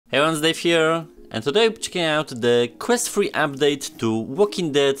Hey everyone, Dave here, and today we're checking out the quest-free update to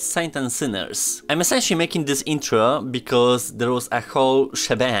Walking Dead Saints and Sinners. I'm essentially making this intro because there was a whole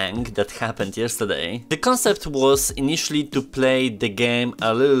shebang that happened yesterday. The concept was initially to play the game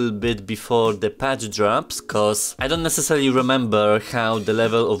a little bit before the patch drops, cause I don't necessarily remember how the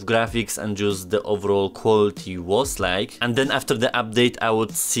level of graphics and just the overall quality was like, and then after the update I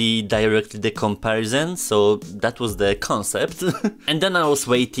would see directly the comparison, so that was the concept. And then I was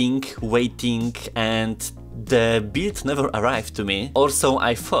waiting, and the build never arrived to me. Or so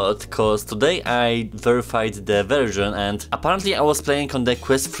I thought, cause today I verified the version and apparently I was playing on the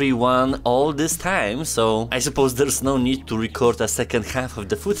quest-free one all this time, so I suppose there's no need to record a second half of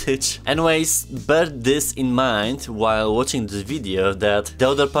the footage. Anyways, bear this in mind while watching this video that the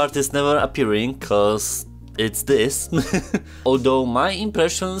other part is never appearing, cause it's this. Although my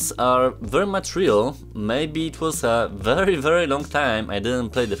impressions are very much real, maybe it was a very long time I didn't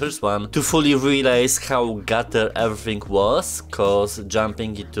play the first one to fully realize how gutter everything was, cause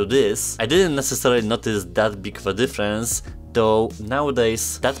jumping into this, I didn't necessarily notice that big of a difference. Though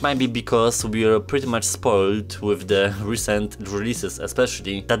nowadays that might be because we are pretty much spoiled with the recent releases,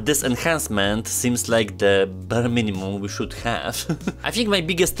 especially that this enhancement seems like the bare minimum we should have. I think my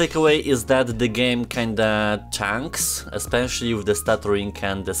biggest takeaway is that the game kinda chunks, especially with the stuttering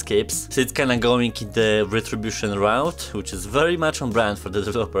and the skips, so it's kinda going in the retribution route, which is very much on brand for the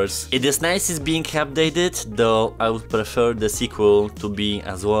developers. It is nice it's being updated, though I would prefer the sequel to be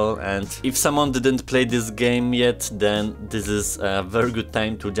as well, and if someone didn't play this game yet, then this is a very good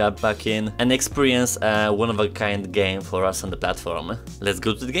time to jump back in and experience a one-of-a-kind game for us on the platform. Let's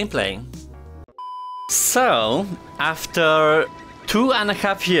go to the gameplay. So, after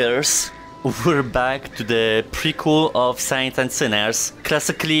 2.5 years, we're back to the prequel of Saints and Sinners,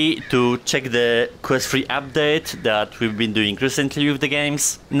 classically to check the quest-free update that we've been doing recently with the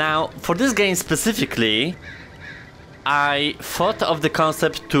games. Now, for this game specifically, I thought of the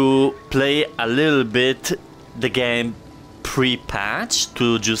concept to play a little bit the game pre-patch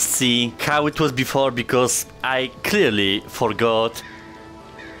to just see how it was before, because I clearly forgot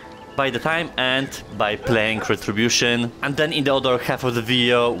by the time and by playing Retribution, and then in the other half of the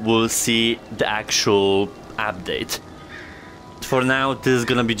video we'll see the actual update. For now this is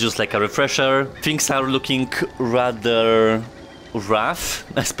gonna be just like a refresher. Things are looking rather rough,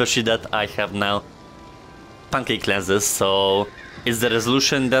 especially that I have now pancake lenses, so it's the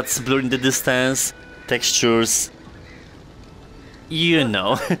resolution that's blurring the distance, textures, you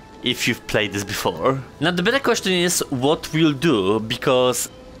know, if you've played this before. Now the better question is what we'll do, because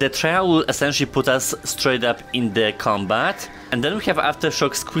the trial will essentially put us straight up in the combat, and then we have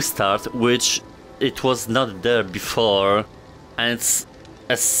Aftershock's quick start, which it was not there before, and it's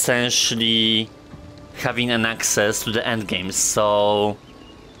essentially having an access to the endgame, so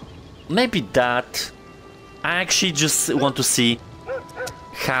maybe that. I actually just want to see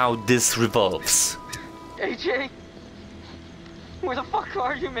how this revolves. AJ? Where the fuck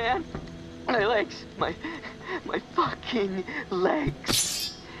are you, man? My legs. My fucking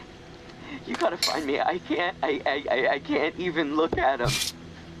legs. You gotta find me. I can't even look at them.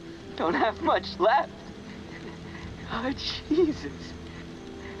 Don't have much left. God, Jesus.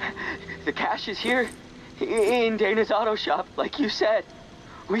 The cash is here. In Dana's auto shop, like you said.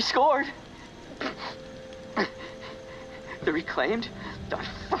 We scored. The reclaimed? I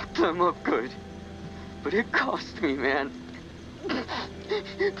fucked them up good. But it cost me, man.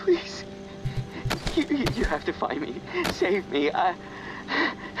 Please, you have to find me. Save me. I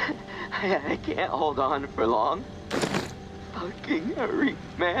can't hold on for long. Fucking hurry,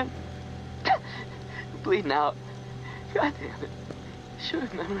 man. Bleeding out. God damn it. Should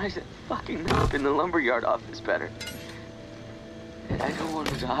have memorized that fucking map in the lumberyard office better. I don't want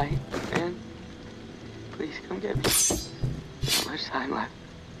to die, man. Please come get me. How much time left?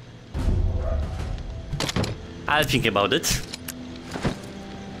 I'll think about it.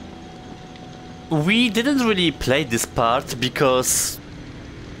 We didn't really play this part because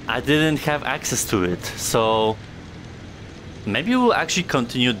I didn't have access to it, so maybe we'll actually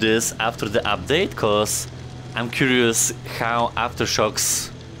continue this after the update, cause I'm curious how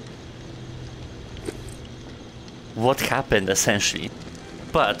Aftershocks, what happened essentially.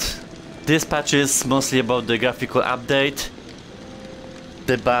 But this patch is mostly about the graphical update.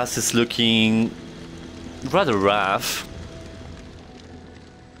 The boss is looking rather rough,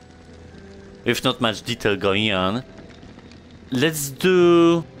 with not much detail going on. Let's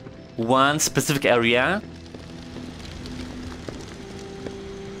do one specific area.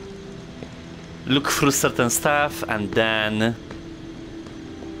 Look through certain stuff and then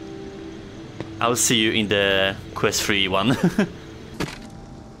I'll see you in the quest-free one.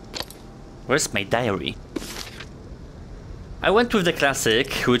 Where's my diary? I went with the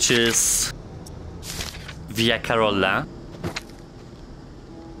classic, which is Via Carolla.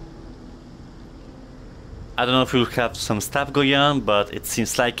 I don't know if we'll have some stuff going on, but it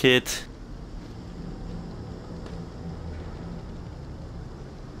seems like it.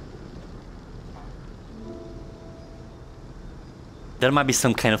 There might be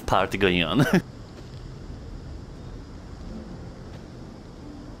some kind of party going on.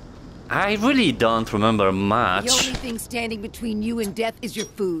 I really don't remember much. The only thing standing between you and death is your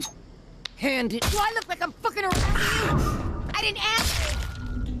food. Hand it. Do I look like I'm fucking around with you? I didn't ask.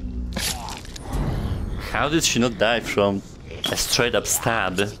 How did she not die from a straight up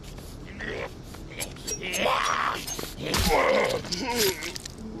stab?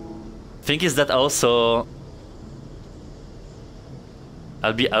 Thing is that also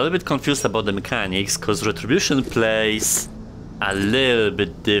I'll be a little bit confused about the mechanics, because Retribution plays a little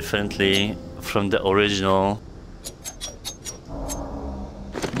bit differently from the original.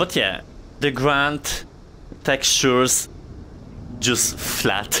 But yeah, the ground textures just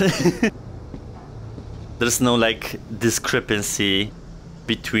flat. There's no like discrepancy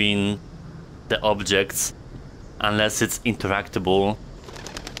between the objects unless it's interactable.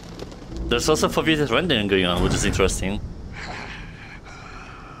 There's also foveated rendering going on, which is interesting.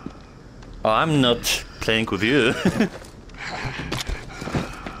 Oh, I'm not playing with you.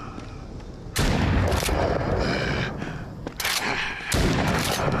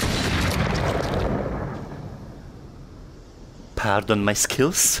 Pardon my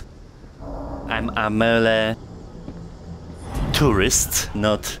skills. I'm a melee tourist,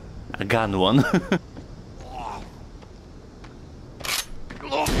 not a gun one.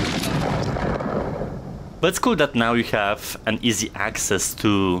 But it's cool that now you have an easy access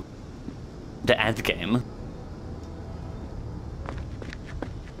to the end game.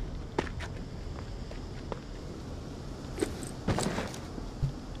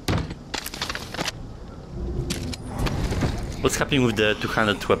 What's happening with the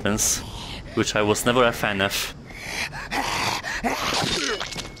 200 weapons, which I was never a fan of.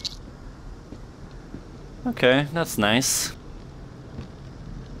 Okay, that's nice.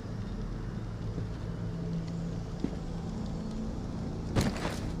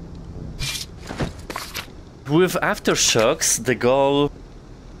 With Aftershocks, the goal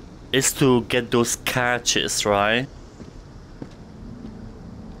is to get those catches, right?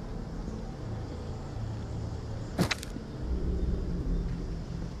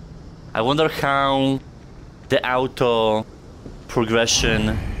 I wonder how the auto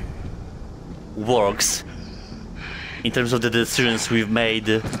progression works in terms of the decisions we've made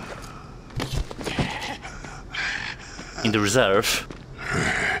in the reserve.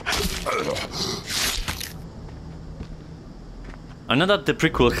 I know that the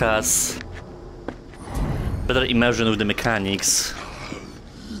prequel has better immersion with the mechanics,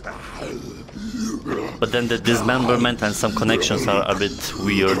 but then the dismemberment and some connections are a bit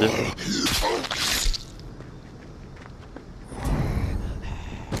weird.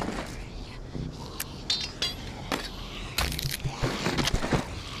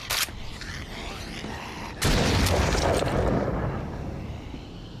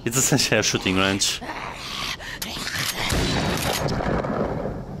 It's essentially a shooting range.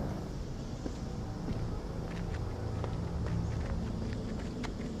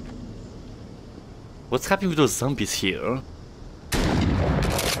 What's happening with those zombies here?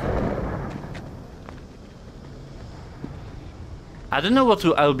 I don't know what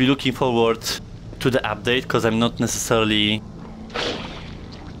I'll be looking forward to the update, because I'm not necessarily...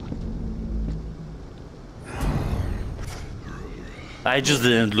 I just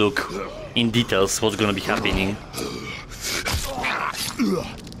didn't look in details what's gonna be happening.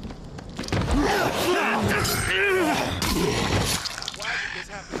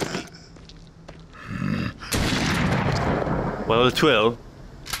 Well, it will.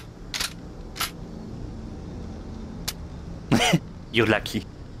 You're lucky.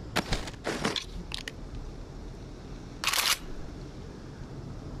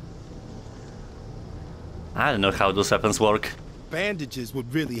 I don't know how those weapons work. Bandages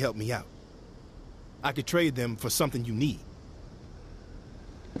would really help me out. I could trade them for something you need.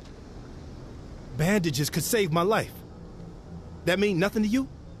 Bandages could save my life. That mean nothing to you?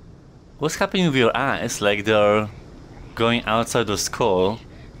 What's happening with your eyes? Like they're going outside the skull.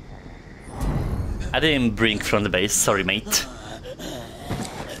 I didn't bring from the base, sorry mate.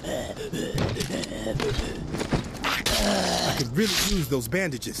 I could really use those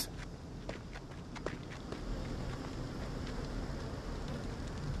bandages.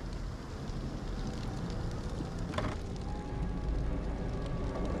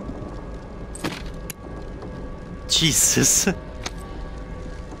 Jesus.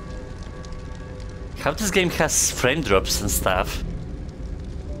 How this game has frame drops and stuff.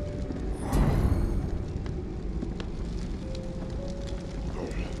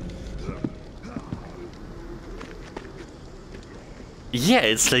 Yeah,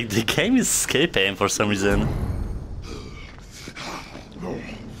 it's like the game is escaping for some reason.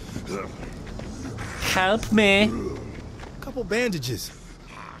 Help me! Couple bandages.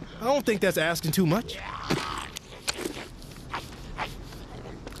 I don't think that's asking too much.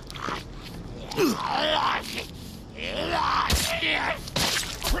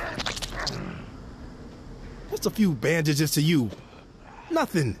 Just a few bandages to you.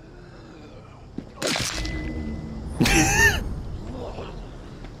 Nothing.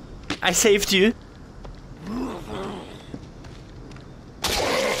 I saved you.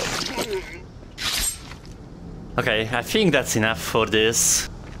 Okay, I think that's enough for this.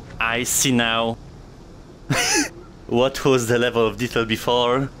 I see now what was the level of detail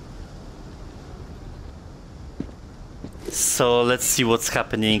before. So let's see what's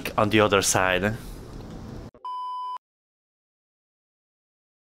happening on the other side.